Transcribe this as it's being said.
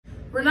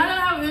We're not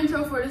gonna have an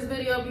intro for this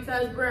video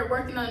because we're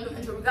working on a new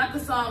intro. We got the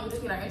song, we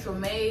just need our intro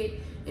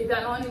made. If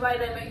y'all know anybody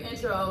that make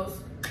intros,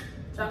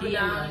 drop it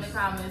down in the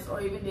comments or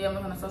even DM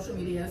us on the social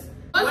medias.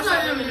 What's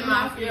up,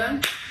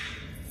 Mackandmia?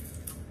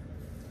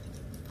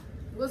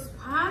 What's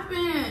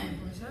poppin'?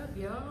 What's up,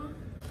 y'all?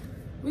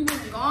 We've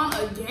been gone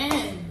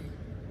again.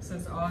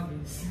 Since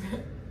August.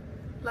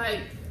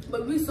 Like,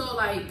 but we so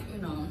like, you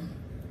know,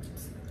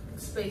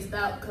 spaced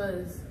out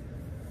because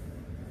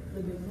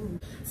the big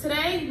move.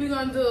 Today we're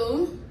gonna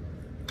do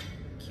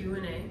Q&A.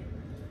 An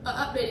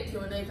updated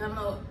Q&A. I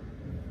know.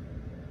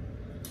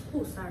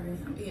 Oh, sorry,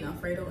 I'm eating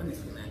Alfredo and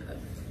this man.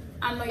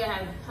 I know y'all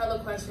have hella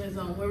questions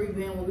on where we've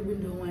been, what we've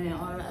been doing, and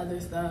all the other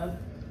stuff.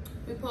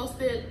 We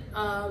posted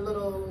a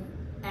little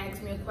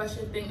ask me a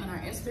question thing on our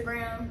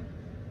Instagram.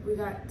 We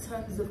got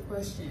tons of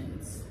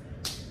questions.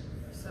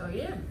 So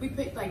yeah, we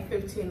picked like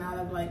 15 out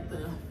of like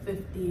the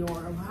 50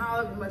 or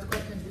however much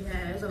questions we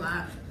had. It's a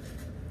lot.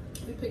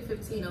 We picked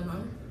 15 of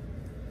them.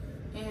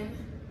 And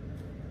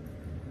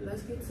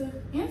let's get to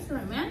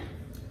answering, man.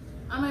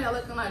 I know y'all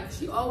looking like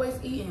she always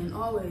eating,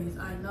 always.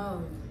 I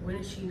know. When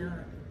is she not?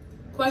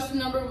 Question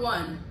number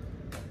 1.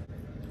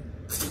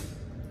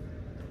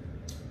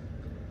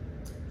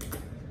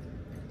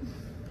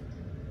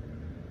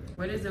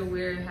 What is a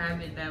weird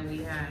habit that we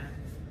have?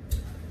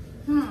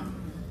 A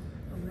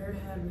weird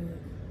habit.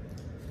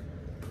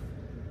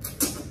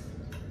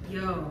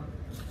 Yo.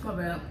 My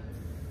bad.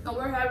 A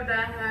weird habit that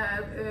I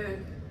have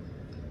is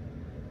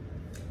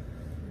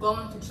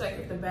going to check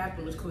if the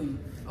bathroom is clean.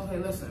 Okay,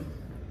 listen.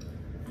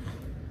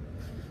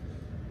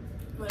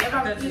 Whenever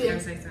I'm eating, gonna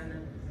say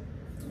something.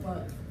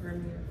 What?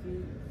 Run your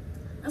feet.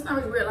 That's not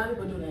really weird. A lot of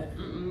people do that.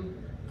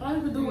 A lot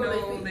of people do rub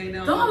their feet. They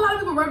don't. Don't a lot of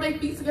people rub their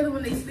feet together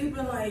when they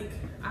sleeping like?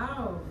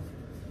 Ow.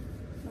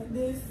 Like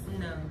this?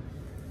 No.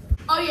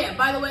 Oh yeah.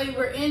 By the way,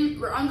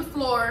 we're on the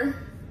floor,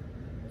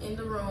 in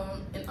the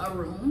room, in a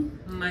room.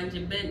 Mind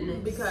your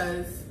business.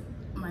 Because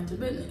mind your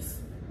business.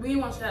 We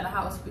didn't want you at the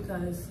house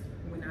because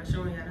we're not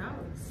showing you at the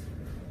house.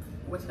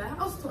 What's the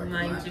house tour?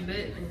 Mind your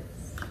business.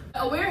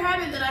 A weird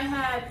habit that I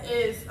have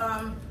is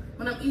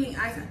when I'm eating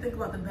ice, I think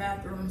about the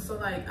bathroom. So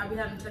like I be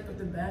having to check if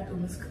the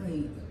bathroom is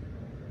clean.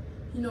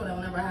 You know that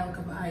whenever I have a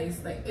cup of ice,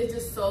 like it's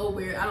just so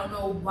weird. I don't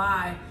know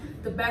why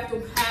the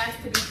bathroom has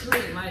to be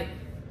clean. Like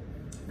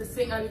the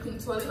sink gotta be clean,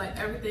 toilet, like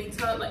everything,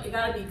 like it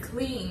gotta be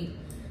clean.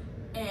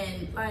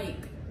 And like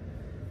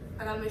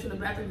I gotta make sure the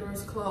bathroom door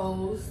is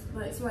closed.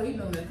 Like somebody, you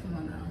know that. Come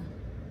on now.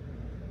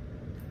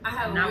 I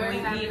have not a weird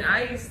when habit. eating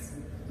ice.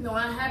 No,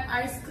 when I have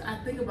ice, I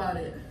think about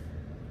it.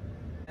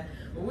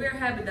 A weird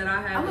habit that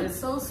I have is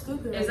so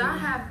stupid. Is I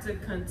have to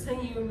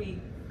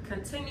continuously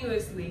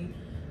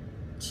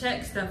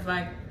check stuff.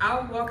 Like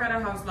I'll walk out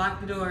of the house, lock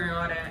the door, and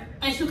all that.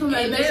 And she'll come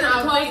back and make sure the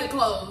closet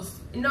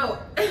closed. No.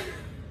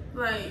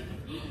 Like.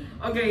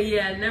 Okay,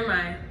 yeah, never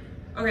mind.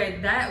 Okay,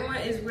 that one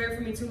is weird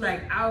for me too.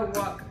 Like I'll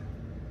walk.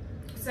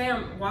 Say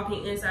I'm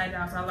walking inside the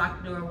house, I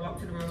lock the door, walk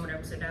to the room,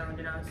 whatever, sit down, and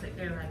then I'll sit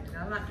there like, did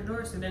I lock the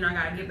door? So then I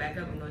gotta get back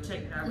up and go check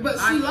it out. But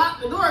she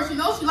locked the door. She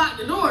knows she locked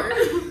the door.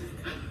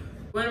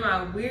 One of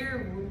my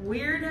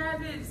weird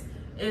habits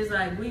is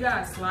like we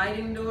got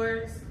sliding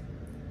doors,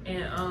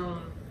 and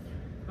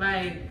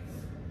like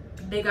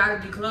they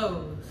gotta be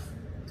closed.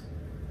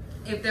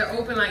 If they're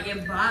open, like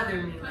it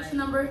bothers me. Question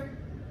number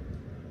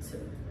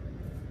 2.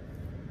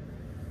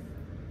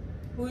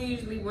 Who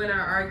usually win our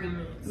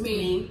arguments?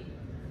 Me.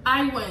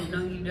 I win.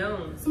 No, you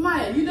don't.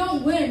 Samaya, you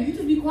don't win. You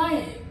just be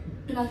quiet.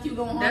 And I keep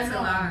going on. That's a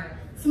lie.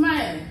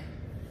 Samaya,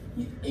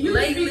 you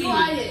just be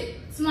quiet.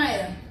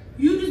 Samaya,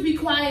 you just be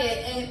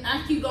quiet and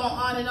I keep going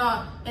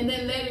on. And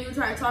then later you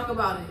try to talk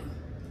about it.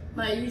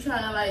 Like you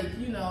trying to like,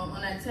 you know, on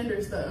that Tinder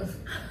stuff.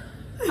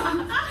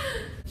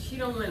 She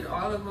don't win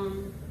all of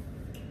them,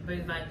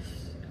 but like,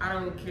 I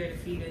don't care to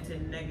feed into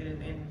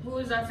negative energy. Who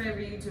is our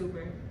favorite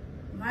YouTuber?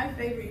 My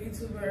favorite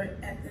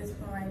YouTuber at this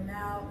point right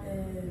now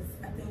is,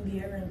 I think,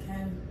 De'Ara and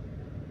Ken.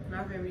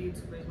 My favorite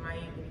YouTuber is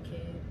Miami the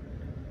Kid.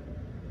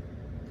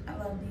 I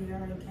love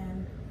De'Ara and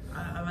Ken.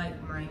 I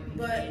like Miami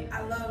the Kid. But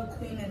I love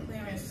Queen and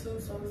Clarence too,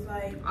 so it's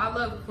like... I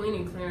love Queen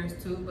and Clarence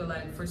too, but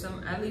like for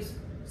at least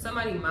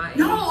somebody my age.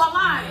 No, I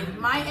lied.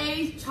 My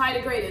age, Chai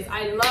the Greatest.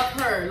 I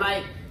love her.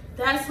 Like,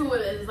 that's who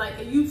it is. Like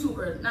a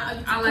YouTuber, not a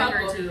YouTube couple. I like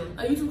her too.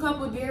 A YouTube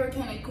couple, De'Ara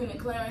Ken and Queen and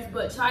Clarence.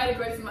 But Chai the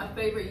Greatest is my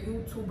favorite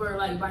YouTuber,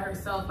 like by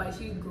herself. Like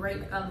she's great.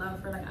 Like, I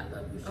love her. Like I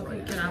love you.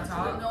 Okay, can I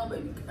talk? No,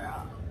 baby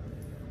girl.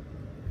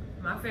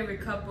 My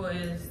favorite couple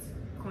is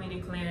Queen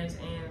and Clarence,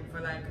 and for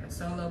like a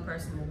solo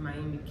person is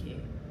Miami the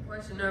Kid.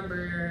 Question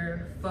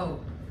number 4.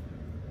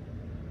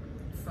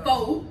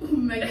 4.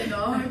 Make a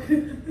dog.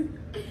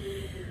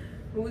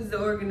 Who's the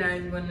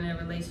organized one in a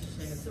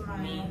relationship?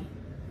 Samaya. Me.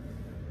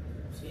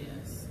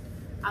 Yes.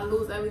 I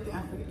lose everything.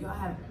 I forget. Y'all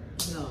have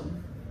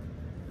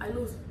I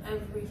lose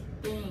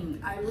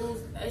everything.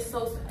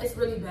 It's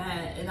really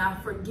bad, and I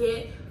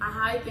forget. I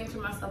hide things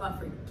from myself. I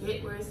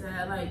forget where it's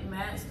at. Like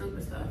mad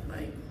stupid stuff.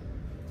 Like.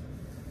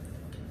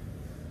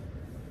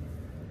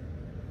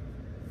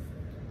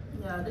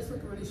 Yeah, this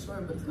looks really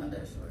short, but it's not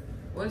that short.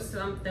 What's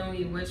something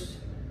we wish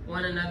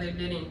one another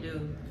didn't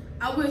do?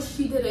 I wish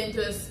she didn't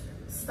just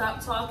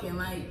stop talking.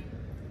 Like,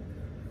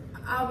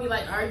 I'll be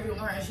like arguing with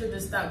her and she'll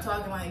just stop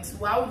talking. Like, so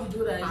why would you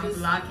do that? I'm just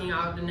blocking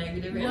out the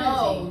negative energy.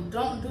 No,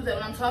 don't do that.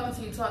 When I'm talking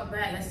to you, talk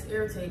back. That's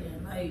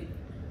irritating. Like,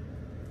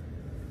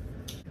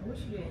 I wish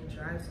you didn't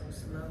drive so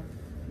slow.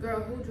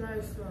 Girl, who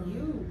drives slow?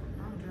 You.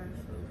 I don't drive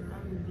slow, girl. I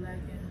be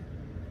blacking.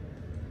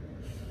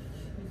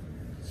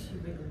 She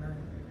really not.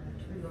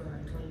 She be going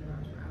like 20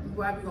 miles per hour.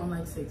 Well, I be going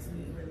like 60.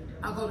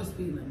 I'll go the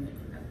speed limit.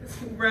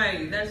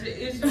 Right, that's your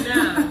issue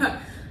now.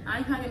 I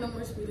ain't trying to get no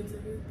more speeding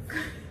tickets.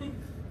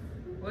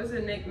 What's a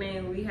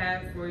nickname we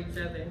have for each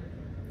other?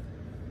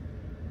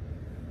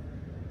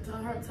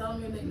 Tell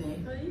me your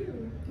nickname. For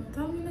you. No,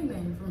 tell me your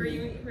nickname for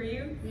me. For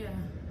you? Yeah.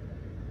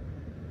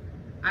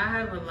 I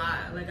have a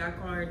lot. Like, I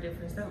call her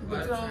different stuff.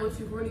 What's wrong with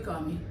you? What do you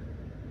call me?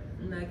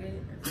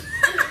 Nugget.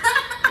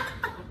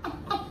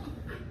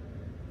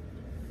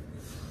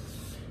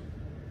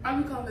 I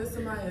be calling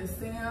somebody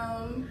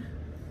Sam.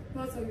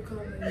 What else I be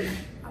calling her? I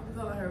be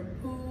calling her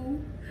Pooh.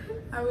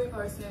 I be calling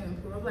her Sam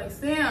and Pooh. I'm like,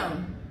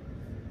 Sam.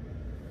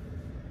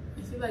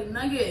 And she like,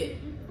 Nugget.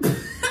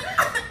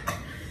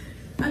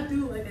 I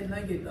do like a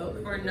nugget though.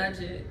 Or nudge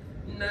it.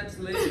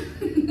 Nudgelet.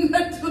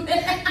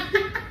 Nudgelet.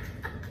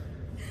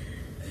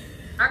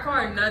 I call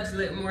her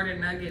nudgelet more than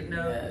nugget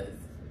though. Yes.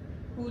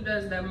 Who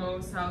does the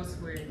most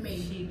housework? Me.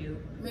 She do.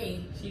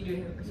 Me. She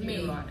do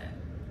all that.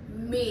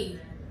 Me.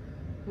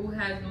 Who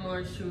has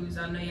more shoes?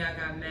 I know y'all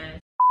got mad.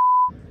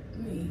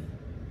 Me.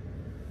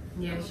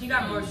 Yeah, she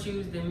got more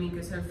shoes than me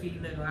because her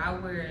feet little. I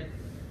wear it.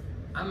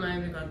 I'm not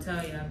even gonna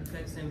tell y'all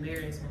because it's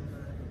embarrassing,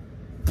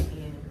 but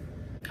yeah.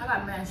 I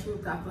got mad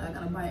shoes. I feel like I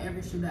gotta buy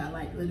every shoe that I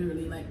like,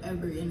 literally, like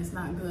every, and it's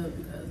not good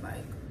because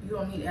like you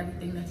don't need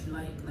everything that you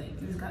like. Like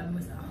you just gotta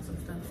miss out on some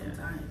stuff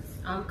sometimes.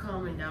 I'm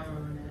calming down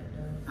on that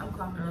though. I'm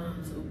calming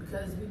down too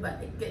because we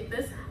about to get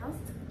this house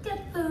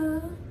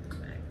together.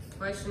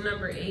 Question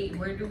number 8: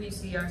 where do we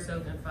see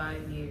ourselves in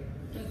 5 years?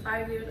 In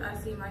 5 years, I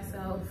see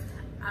myself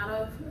out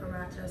of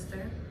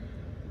Rochester.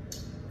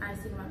 I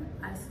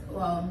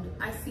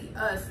see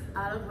us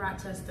out of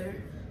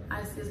Rochester.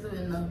 I see us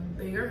living in a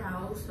bigger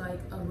house, like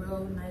a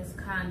real nice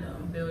condo.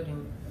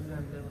 Building. We're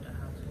gonna build a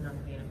house. We're not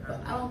being a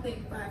But I don't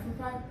think 5 from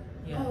 5.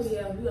 Yes. Oh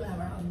yeah, we're gonna have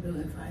our house built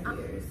in 5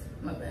 years.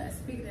 My bad.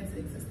 Speaking into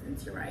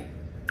existence, you're right.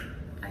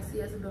 I see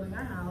us building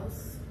our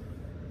house.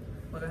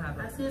 We're gonna have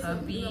a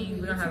puppy.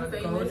 we're gonna have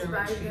a golden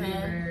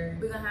retriever.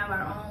 We're gonna have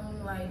our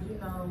own, like, you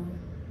know,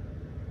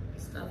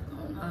 stuff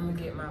going on. I'm gonna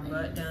get my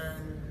butt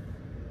done.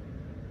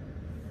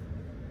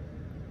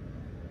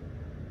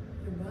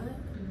 Your butt?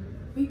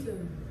 Mm-hmm. Me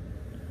too.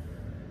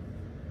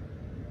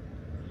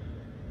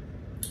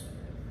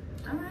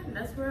 Alright,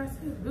 that's where I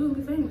see it. We're gonna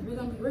be famous. We're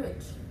gonna be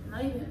rich.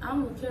 Not even, I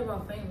don't even care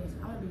about famous.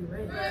 I wanna be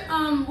rich.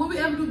 Will we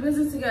ever do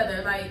business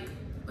together? Like,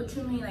 what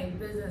you mean, like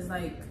business?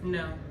 Like,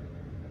 no.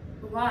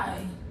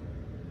 Why?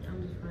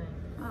 I'm just playing.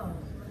 Oh,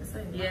 what to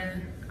say? Yeah,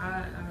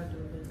 I'll do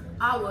business.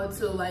 I would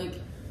too. Like,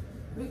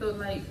 we could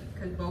like,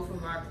 cause both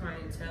of our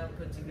clientele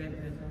put together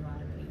is a lot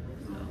of people.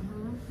 So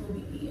we'll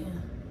be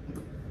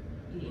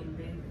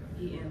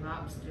eating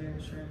lobster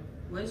and shrimp.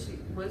 What's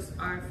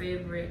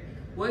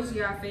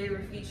your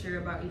favorite feature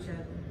about each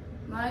other?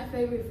 My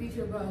favorite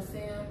feature about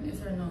Sam is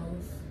her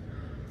nose.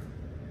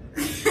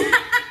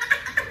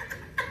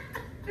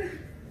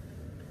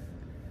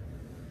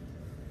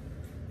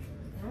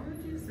 Why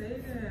would you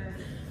say that?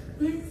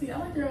 Let me see. I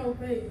like your whole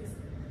face.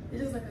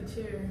 It's just like a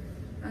chair.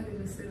 I can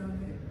just sit on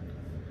it.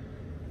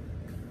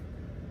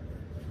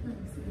 Let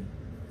me see.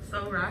 So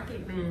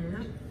rocket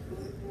man.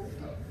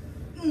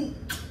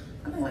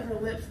 I don't like her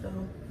lips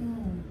though.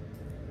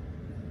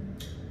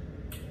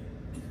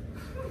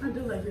 I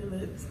do like your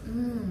lips.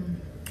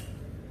 And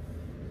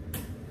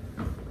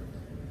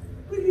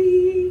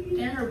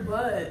her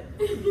butt.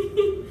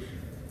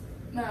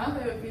 Nah, my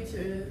favorite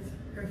feature is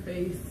her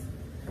face.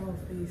 Her whole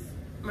face.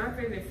 My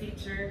favorite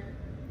feature,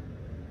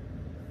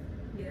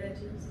 the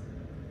edges.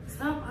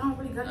 Stop, I don't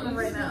really got them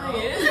right now.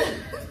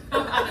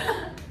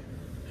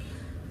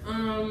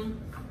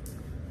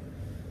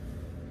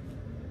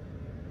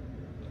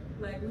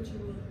 Like what you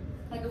mean?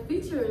 Like a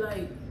feature, your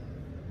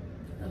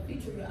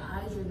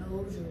eyes, your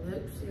nose, your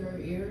lips, your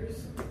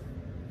ears.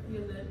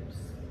 Your lips.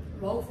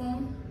 Both of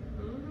them.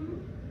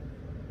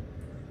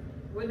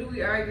 What do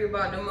we argue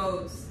about the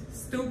most?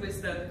 Stupid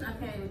stuff. I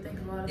can't even think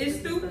about it. It's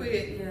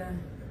stupid. Yeah.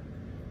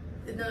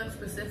 It's not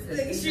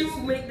specific. Like, she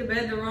will make the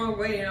bed the wrong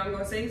way and I'm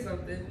gonna say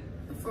something.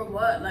 For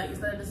what? Like,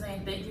 instead of just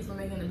saying thank you for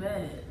making the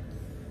bed,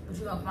 but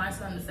you gonna find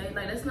something to say?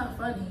 Like, that's not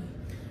funny.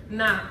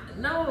 Nah,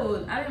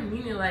 no, I didn't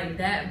mean it like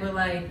that, but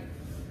like,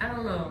 I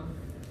don't know.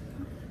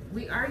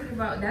 We argue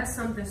about, that's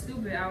something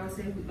stupid. I would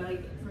say,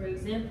 like, for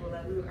example,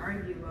 like we would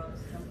argue about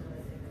something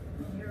like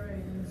that. You're right,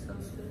 and it's so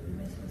stupid. It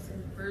makes me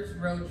sick. First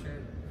road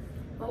trip.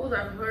 What was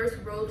our first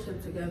road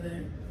trip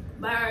together?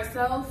 By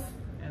ourselves?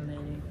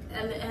 Atlantic.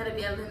 And it had to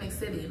be Atlantic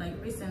City, like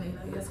recently.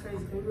 Like, that's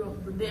crazy. We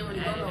didn't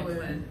really go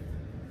nowhere.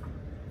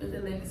 It was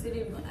Atlantic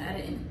City. We're gonna add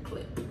it in the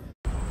clip.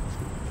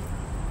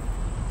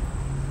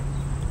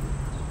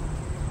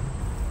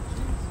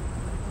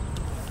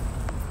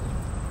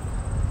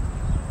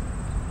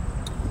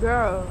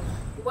 Girl,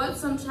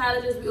 what's some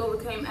challenges we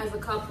overcame as a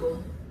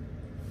couple?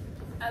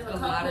 As a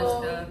couple, lot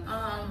of stuff.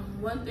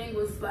 One thing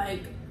was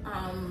like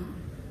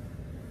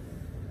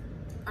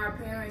our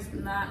parents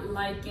not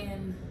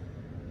liking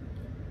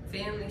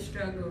family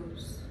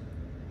struggles.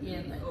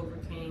 Yeah, like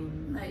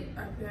overcame. Like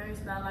our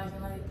parents not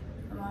liking, like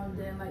my mom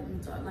didn't like me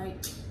talk.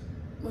 Like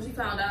when she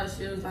found out,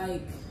 she was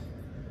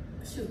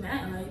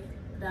mad, like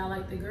that I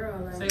liked the girl.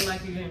 Like, say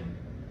like again.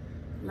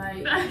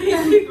 Like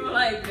people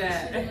like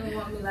that. She didn't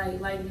want me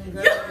like liking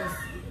girls.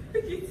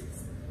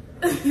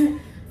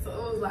 So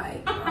it was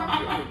like, I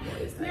don't like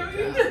boys type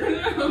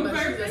job. But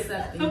she's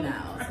accepting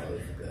now, so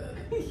it's good.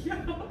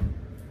 Yo,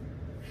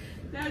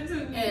 that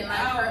took me and like,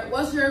 out.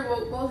 what was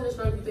your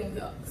story you think?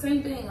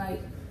 Same thing,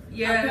 like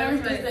yeah, our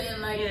parents like,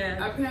 didn't like.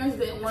 Yeah. Our parents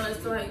didn't want us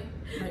to like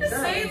girls.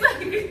 Say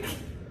like.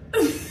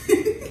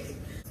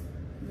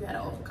 We had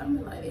to overcome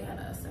it, like they had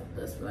to accept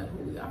us for like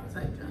who we are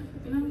type thing.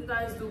 You know, you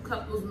guys do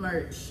couples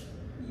merch.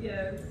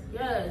 Yes.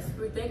 Yes,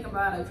 we're thinking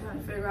about it, trying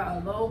to figure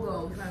out a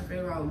logo, trying to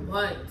figure out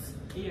what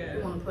we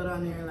want to put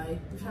on there. Like,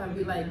 we're trying to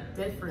be like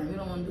different. We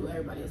don't want to do what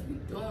everybody else be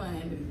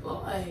doing.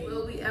 Boy,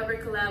 will we ever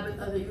collab with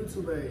other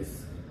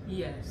YouTubers?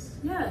 Yes.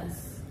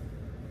 Yes.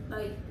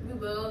 Like, we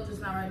will, just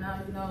not right now,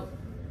 you know.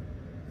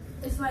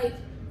 It's like,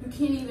 you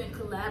can't even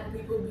collab with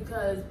people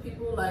because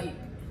people like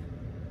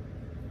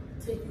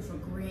take you for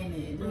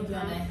granted. They're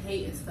gonna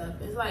hate and stuff.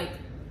 It's like,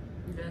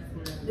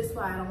 definitely. This is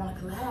why I don't want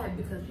to collab,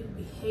 because people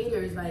be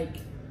haters, like,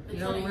 you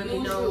don't really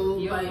know,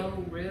 you don't know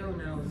who real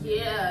knows.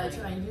 Yeah,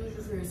 trying to use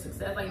you for your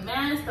success, like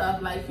mad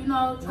stuff, like, you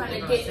know, trying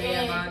to get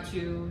in about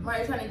you.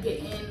 Right, trying to get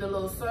in the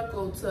little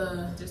circle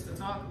to just to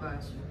talk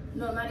about you.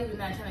 No, not even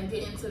that. Trying to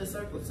get into the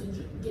circle to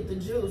get the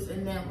juice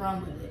and then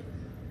run with it.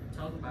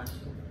 Talk about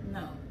you.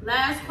 No.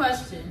 Last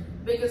question,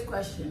 biggest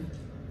question.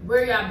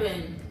 Where y'all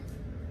been?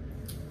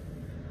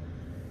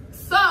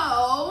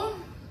 So,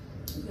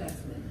 yes,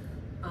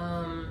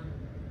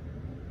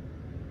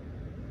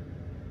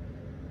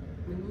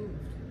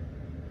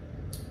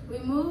 we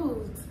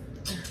moved.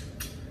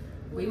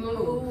 We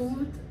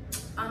moved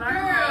on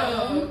our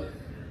own.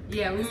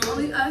 Yeah, we moved.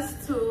 Only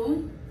us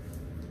two.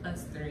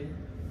 Us three.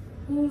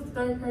 Who's the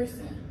third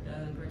person? The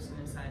other person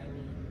inside of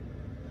me.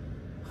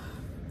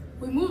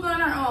 We moved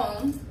on our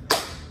own.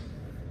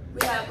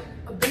 We have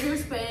a bigger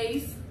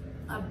space,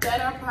 a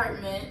better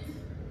apartment.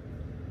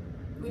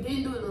 We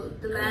didn't do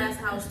the last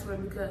house tour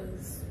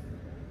because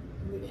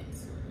we didn't.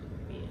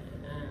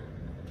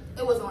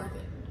 It wasn't worth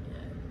it.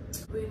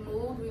 We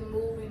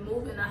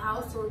moved, and the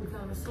house tour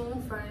becoming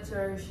soon.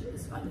 Furniture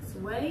is on its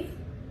way.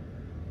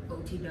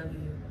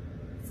 OTW.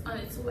 It's on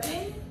its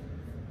way.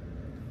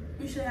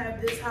 We should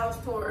have this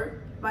house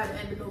tour by the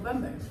end of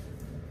November.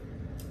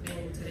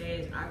 And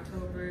today is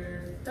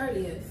October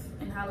 30th,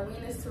 and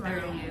Halloween is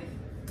tomorrow. 30th.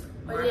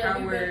 But yeah,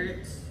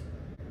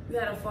 we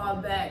had to fall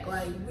back.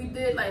 Like, we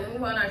did, like, when we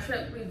went on our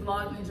trip, we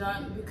vlogged and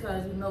junk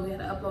because we know we had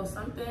to upload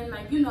something.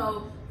 Like, you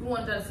know, we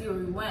wanted to see where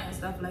we went and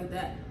stuff like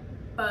that.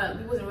 But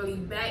we wasn't really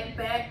back,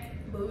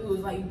 but we was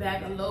like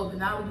back a little bit.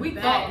 Now we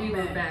thought we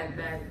were back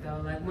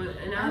though. Like when,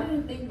 and I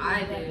didn't think we were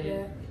I back did.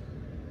 there.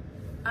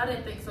 I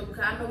didn't think so,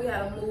 because I know we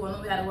had to move. I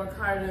know we had to work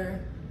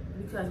harder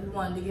because we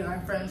wanted to get our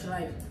furniture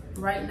like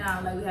right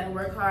now. Like, we had to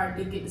work hard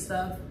to get the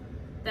stuff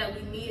that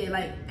we needed,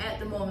 like at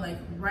the moment, like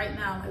right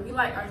now. Like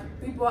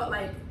we bought,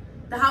 like,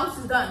 the house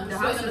is done. The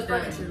house is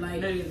done. Furniture, like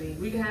literally,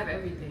 we can have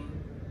everything.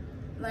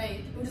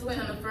 Like, we just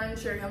waiting on the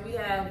furniture, and we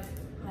have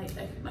like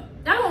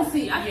y'all don't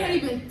see. I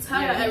can't even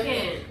tell you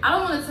everything. I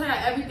don't want to tell you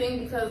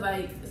everything because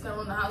like it's gonna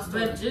ruin the house.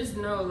 But just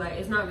know, like,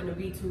 it's not gonna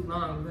be too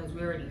long because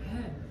we already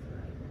have it.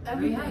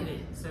 Everything. We have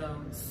it.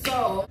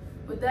 So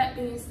with that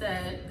being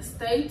said,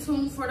 stay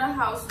tuned for the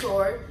house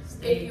tour.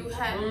 If you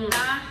have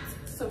not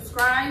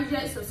subscribed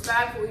yet,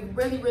 subscribe. We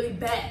really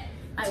back.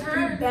 Like,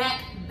 we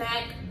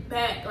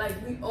back. Like,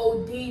 we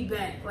OD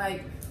back.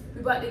 Like,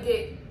 we about to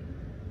get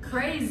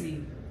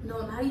crazy.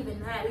 No, not even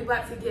that. We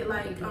about to get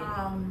like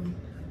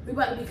we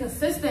about to be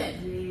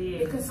consistent.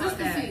 Yeah. The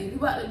consistency. We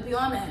about to be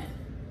on that.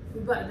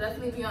 We about to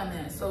definitely be on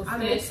that. So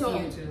stay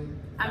tuned.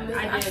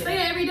 I say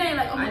it every day,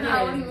 like, oh my God,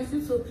 I really miss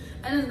you too.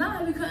 And it's not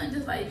like we couldn't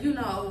just, like, you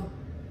know,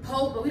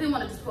 post, but we didn't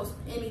want to just post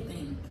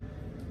anything.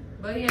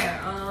 But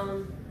yeah,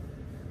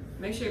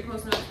 make sure your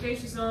post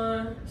notifications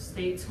on.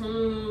 Stay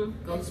tuned.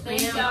 Go spam.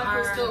 Thank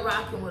y'all for still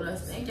rocking with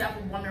us. Thank y'all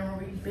for wondering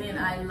where we've been.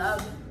 I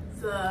love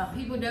the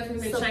people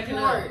definitely been checking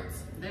up.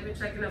 They've been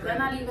checking up. They're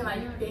not even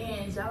like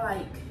fans. Y'all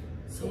like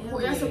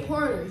support. Y'all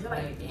supporters. Y'all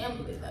like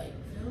family. Like,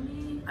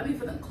 I be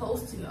feeling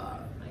close to y'all.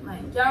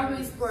 Like, y'all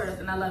really support us,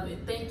 and I love it.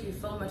 Thank you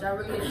so much. I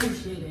really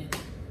appreciate it.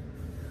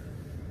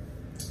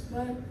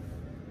 But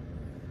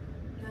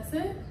that's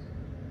it.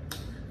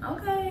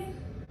 Okay.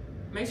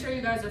 Make sure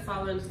you guys are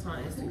following us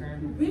on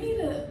Instagram. We need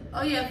to.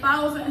 Oh yeah,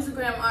 follow us on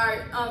Instagram.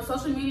 Our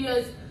social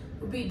medias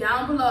will be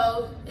down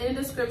below in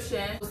the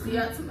description. We'll see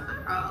y'all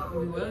tomorrow.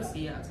 We will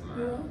see y'all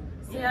tomorrow.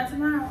 See y'all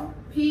tomorrow.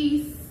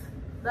 Peace.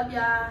 Love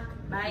y'all.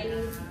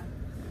 Bye.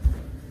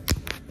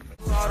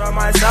 Out of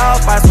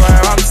myself, I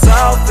swear I'm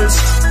selfish.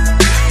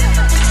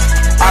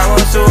 I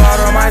was too out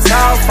of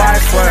myself, I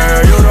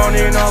swear you don't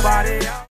need no